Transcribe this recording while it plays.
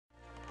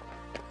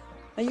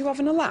Are you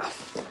having a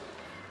laugh?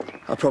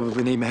 I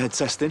probably need my head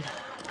testing,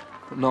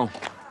 but no.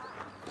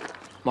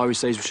 Moira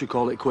says we should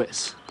call it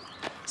quits.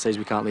 Says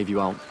we can't leave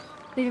you out.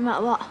 Leave him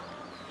out of what?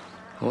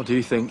 What do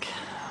you think?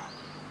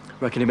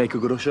 Reckon he'd make a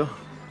good usher?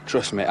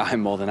 Trust me,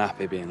 I'm more than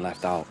happy being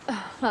left out.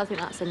 I think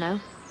that's a no.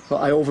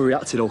 Well, I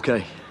overreacted,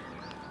 OK.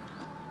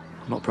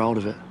 I'm not proud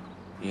of it.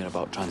 You're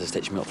about trying to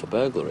stitch me up for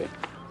burglary?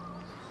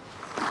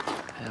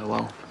 Yeah,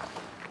 well,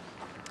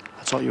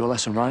 I taught you a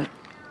lesson, right?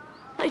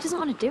 No, he doesn't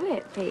want to do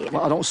it, Pete.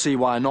 Well, I don't see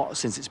why not,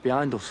 since it's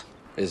behind us.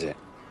 Is it?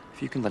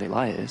 If you can let it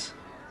lie, it is.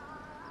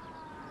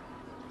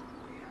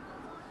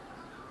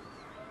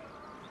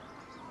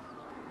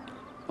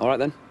 All right,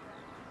 then.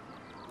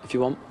 If you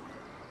want.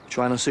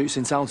 Trying on suits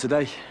in town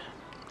today.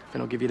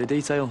 Then I'll give you the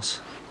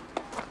details.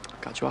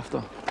 Catch you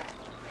after.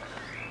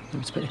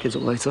 Maybe to pick the kids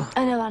up later.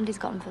 I know Andy's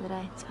got him for the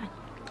day. It's fine.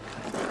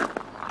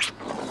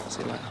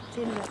 See you later.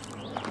 See you in a bit.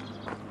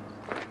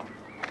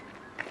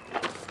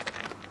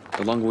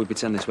 The longer we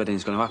pretend this wedding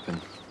is going to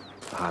happen,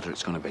 the harder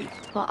it's going to be.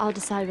 Well, I'll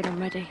decide when I'm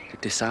ready.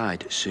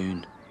 Decide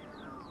soon.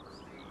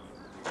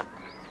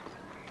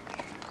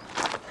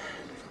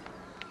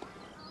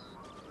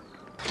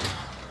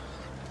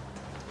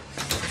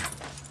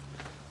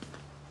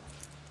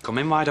 Come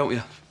in, why don't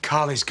you?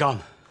 Carly's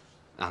gone.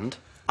 And?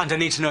 And I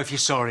need to know if you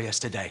saw her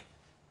yesterday.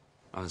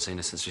 I haven't seen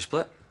her since we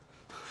split.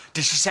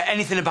 Did she say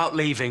anything about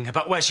leaving,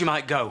 about where she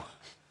might go?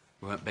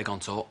 We weren't big on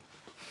talk.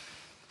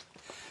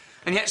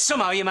 And yet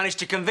somehow you managed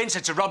to convince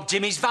her to rob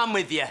Jimmy's van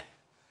with you.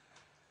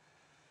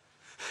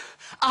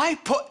 I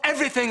put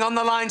everything on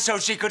the line so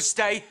she could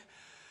stay.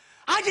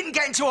 I didn't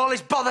get into all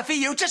this bother for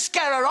you to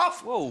scare her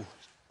off. Whoa.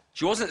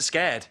 She wasn't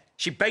scared.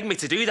 She begged me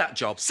to do that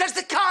job. Says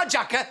the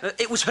carjacker.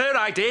 It was her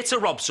idea to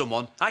rob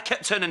someone. I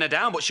kept turning her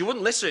down, but she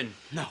wouldn't listen.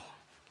 No.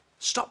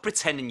 Stop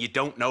pretending you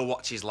don't know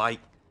what she's like.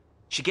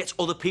 She gets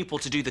other people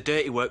to do the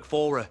dirty work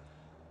for her.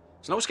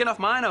 There's no skin off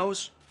my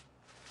nose.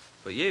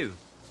 But you...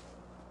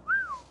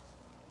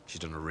 she's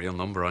done a real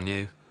number on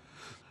you.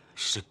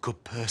 She's a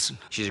good person.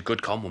 She's a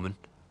good con woman.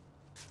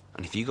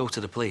 And if you go to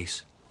the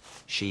police,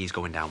 she's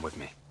going down with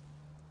me.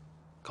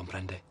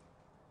 Comprende?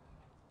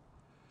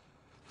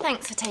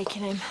 Thanks for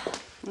taking him.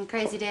 And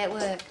crazy day at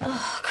work.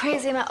 Oh,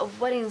 crazy amount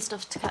of wedding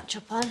stuff to catch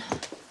up on.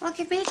 Well,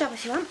 give me a job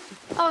if you want.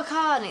 Oh, I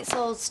can't. It's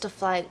all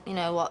stuff like, you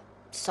know, what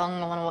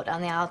song I want to walk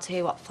down the aisle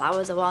to, what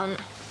flowers I want,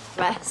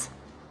 dress.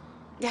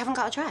 You haven't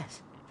got a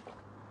dress?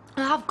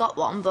 I have got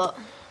one, but,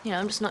 you know,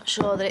 I'm just not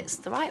sure that it's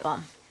the right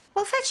one.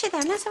 Well, fetch it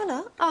then. Let's have a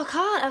look. Oh, I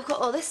can't. I've got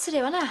all this to do,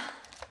 haven't I?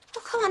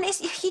 Well, come on.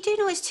 You do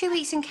know it's 2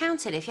 weeks and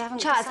counted if you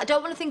haven't... Chaz, I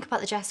don't want to think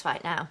about the dress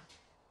right now.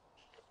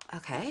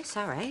 OK,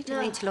 sorry. Didn't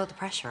No. mean to load the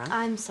pressure on.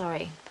 I'm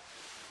sorry.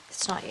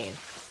 It's not you.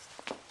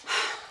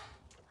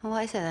 Well,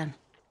 what is it then?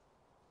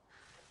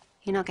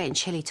 You're not getting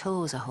chilly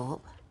toes, I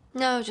hope.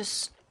 No,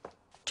 just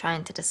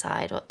trying to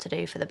decide what to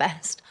do for the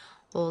best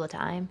all the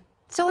time.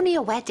 It's only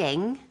a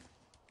wedding.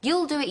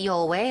 You'll do it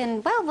your way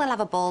and, well, we'll have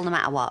a ball no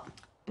matter what.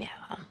 Yeah,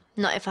 well,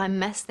 not if I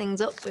mess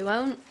things up, we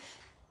won't.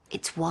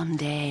 It's one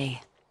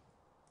day.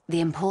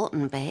 The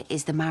important bit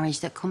is the marriage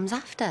that comes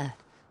after.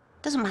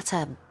 Doesn't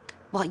matter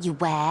what you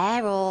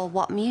wear or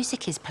what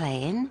music is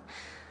playing.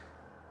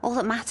 All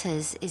that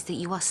matters is that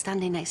you are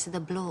standing next to the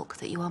bloke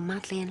that you are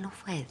madly in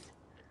love with.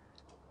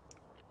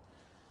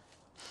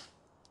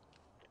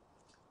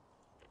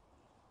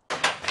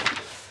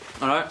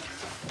 All right.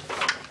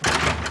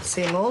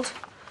 Same old.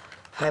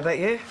 How about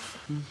you?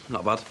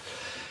 Not bad.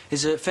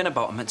 Is Finn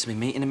about meant to be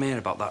meeting him here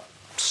about that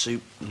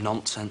soup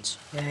nonsense?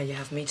 Yeah, you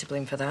have me to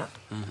blame for that.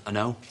 I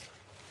know.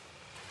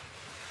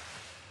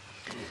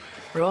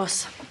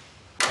 Ross.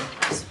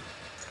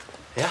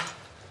 Yeah?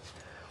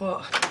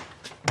 What?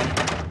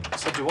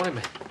 Said you wanted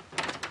me.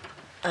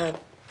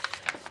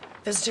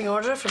 Visiting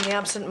order from the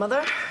absent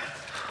mother?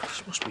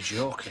 She must be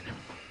joking.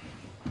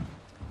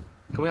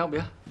 Can we help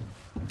you?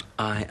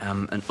 I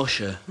am an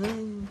usher.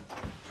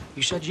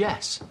 You said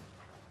yes.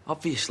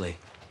 Obviously.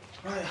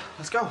 Right,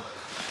 let's go.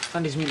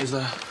 Andy's meter's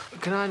there.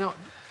 Can I not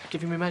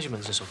give you my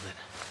measurements or something?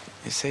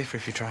 It's safer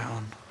if you try it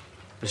on.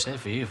 It's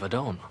safe for you if I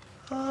don't.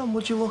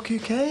 Would you look who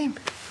came?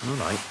 All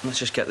right, let's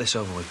just get this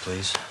over with,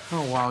 please.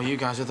 Oh, wow, you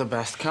guys are the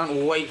best.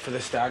 Can't wait for the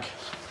stag.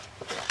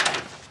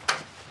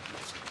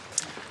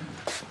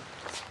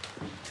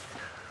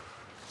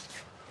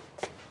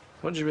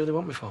 What do you really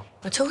want me for?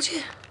 I told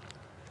you.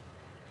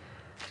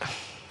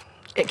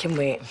 It can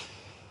wait.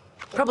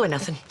 Probably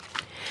nothing.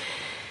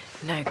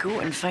 Now go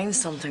and find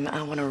something that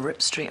I want to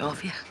rip straight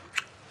off you.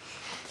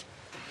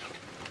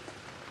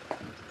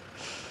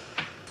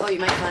 Oh, you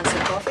might fancy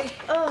a coffee?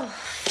 Oh,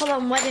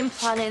 full-on wedding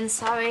planning,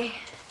 sorry.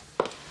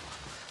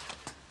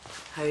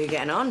 How are you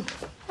getting on?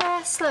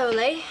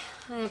 Slowly.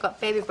 I've got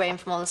baby brain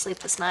from all the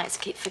sleepless nights.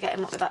 I keep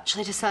forgetting what we've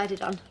actually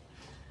decided on.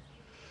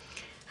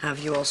 Have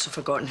you also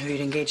forgotten who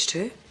you're engaged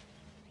to?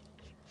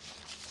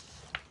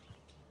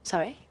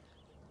 Sorry?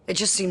 It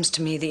just seems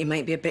to me that you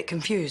might be a bit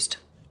confused.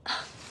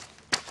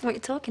 What are you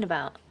talking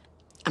about?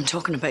 I'm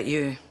talking about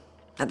you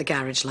at the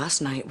garage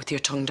last night with your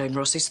tongue down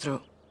Ross's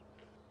throat.